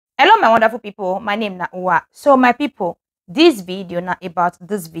Hello my wonderful people, my name na Uwa. So my people, this video na about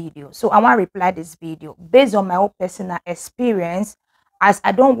this video. So I want to reply this video based on my own personal experience, as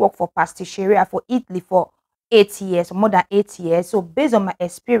I don't work for pasticceria for Italy for 8 years, more than 8 years. So based on my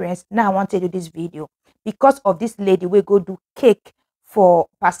experience, now I want to do this video because of this lady we go do cake for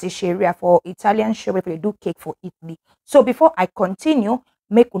pasticceria for Italian shop, if they do cake for Italy. So before I continue,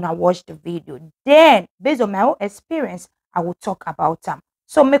 make una watch the video. Then based on my own experience, I will talk about them.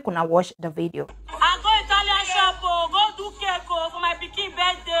 So make una watch the video. I go Italian shop, go do cake for my pikin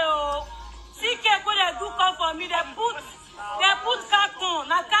birthday. See cake when they do come for me, they put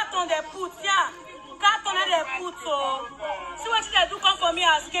carton, na carton they put, yeah. Carton they put, see what they do come for me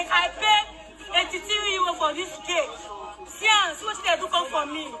as cake. I pay 83 euro for this cake. See what they do come for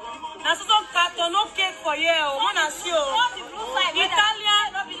me. Now so some carton, no cake for you, wanna see Italian,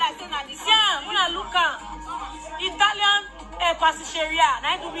 yeah, wanna look at Italian. Pasticceria,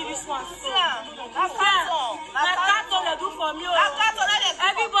 now do me this one. That's carton they do for me.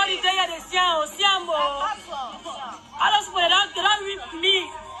 Everybody there they see all those people they don't rip me.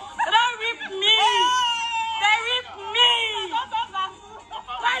 They don't rip me. They rip me.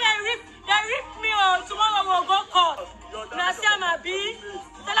 Why they rip me? Tomorrow we'll go court. Now see I'm a B.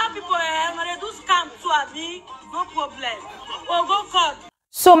 Tell people when they do scam to a B, no problem. We'll go court.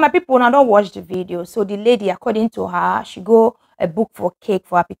 So my people now don't watch the video. So the lady, according to her, she go a book for cake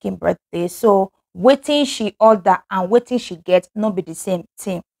for her picking birthday. So waiting she order and waiting she get not be the same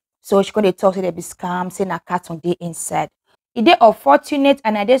thing. So she gonna talk to the be scam, saying a cat on the inside. It they unfortunate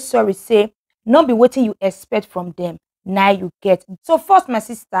and I just sorry say not be waiting you expect from them. Now you get. So first, my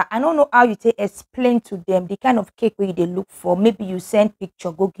sister, I don't know how you take explain to them the kind of cake where they look for. Maybe you send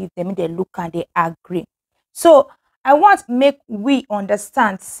picture, go give them, they look and they agree. So I want make we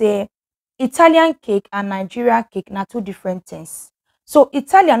understand, say, Italian cake and Nigerian cake na two different things. So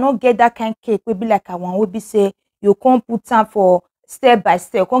Italian don't get that kind of cake will be like a one will be say you can't put time for step by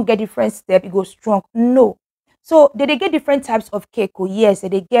step, you can't get different step, it goes strong. No. So they get different types of cake. Oh yes,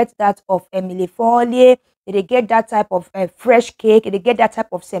 they get that of Emile Folie, they get that type of fresh cake, they get that type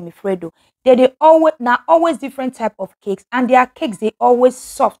of semifreddo. They always different type of cakes, and their cakes they always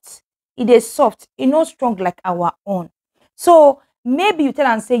soft. It is soft, it not strong like our own. So maybe you tell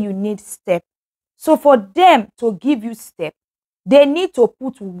and say you need step. So for them to give you step, they need to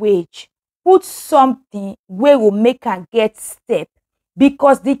put wage, put something where will make and get step.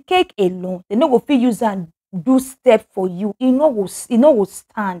 Because the cake alone, they no go fit use and do step for you. It no will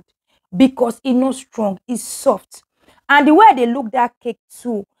stand because it not strong, it's soft. And the way they look that cake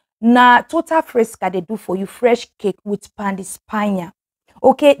too, na total fresca they do for you, fresh cake with pan di spagna.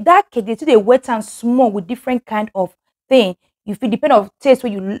 Okay, that cake they wet and small with different kind of thing. If it depend of taste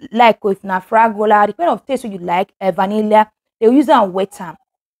what you like, or if na fragola, depend of taste what you like, vanilla, they use it and wet them.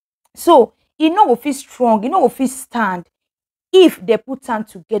 So it no will feel strong, it no will feel stand. If they put them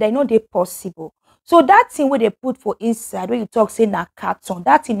together, you know they possible. So that thing where they put for inside, when you talk say na carton,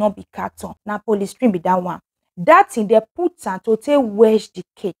 that thing not be carton, na polystyrene be that one. That thing they put them to take wedge the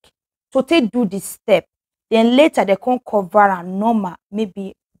cake, to take do the step. Then later they can cover and normal,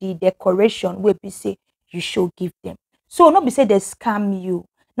 maybe the decoration will be say you should give them. So not be say they scam you.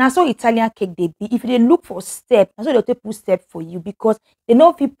 Now so Italian cake they be. If they look for step, now so they'll take put step for you because they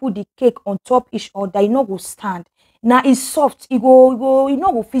know if you put the cake on top each other, you know go stand. Now it's soft, you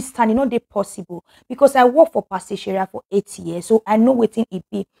know go fit stand, you know they possible. Because I work for pasticceria for 8 years, so I know waiting it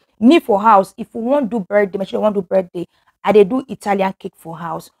be. Me for house, if we want to do birthday, make sure you want to do birthday, I they do Italian cake for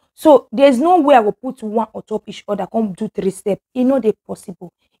house. So there's no way I will put one on top each other, come do 3 steps. You know they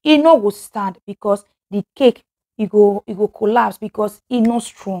possible. It no will stand because the cake it go collapse because it not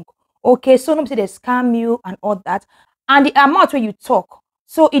strong. Okay, so no say they scam you and all that. And the amount where you talk,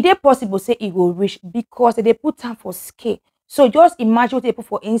 so it is possible say it will reach because they put time for scale. So just imagine what they put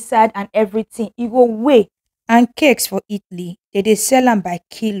for inside and everything. It go weigh. And cakes for Italy, they sell them by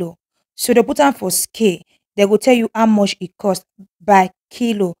kilo. So they put them for scale. They will tell you how much it costs by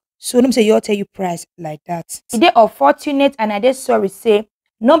kilo. So let me say you all tell you price like that. They are fortunate and I just sorry say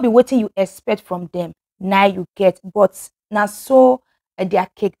not be waiting you expect from them. Now you get, but now so their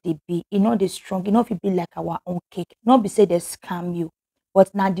cake they be, you know they strong, you know if it be like our own cake. Not be say they scam you,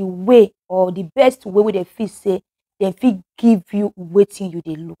 but now the way or the best way where they feel say they feel give you waiting you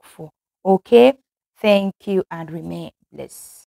they look for. Okay, thank you and remain blessed.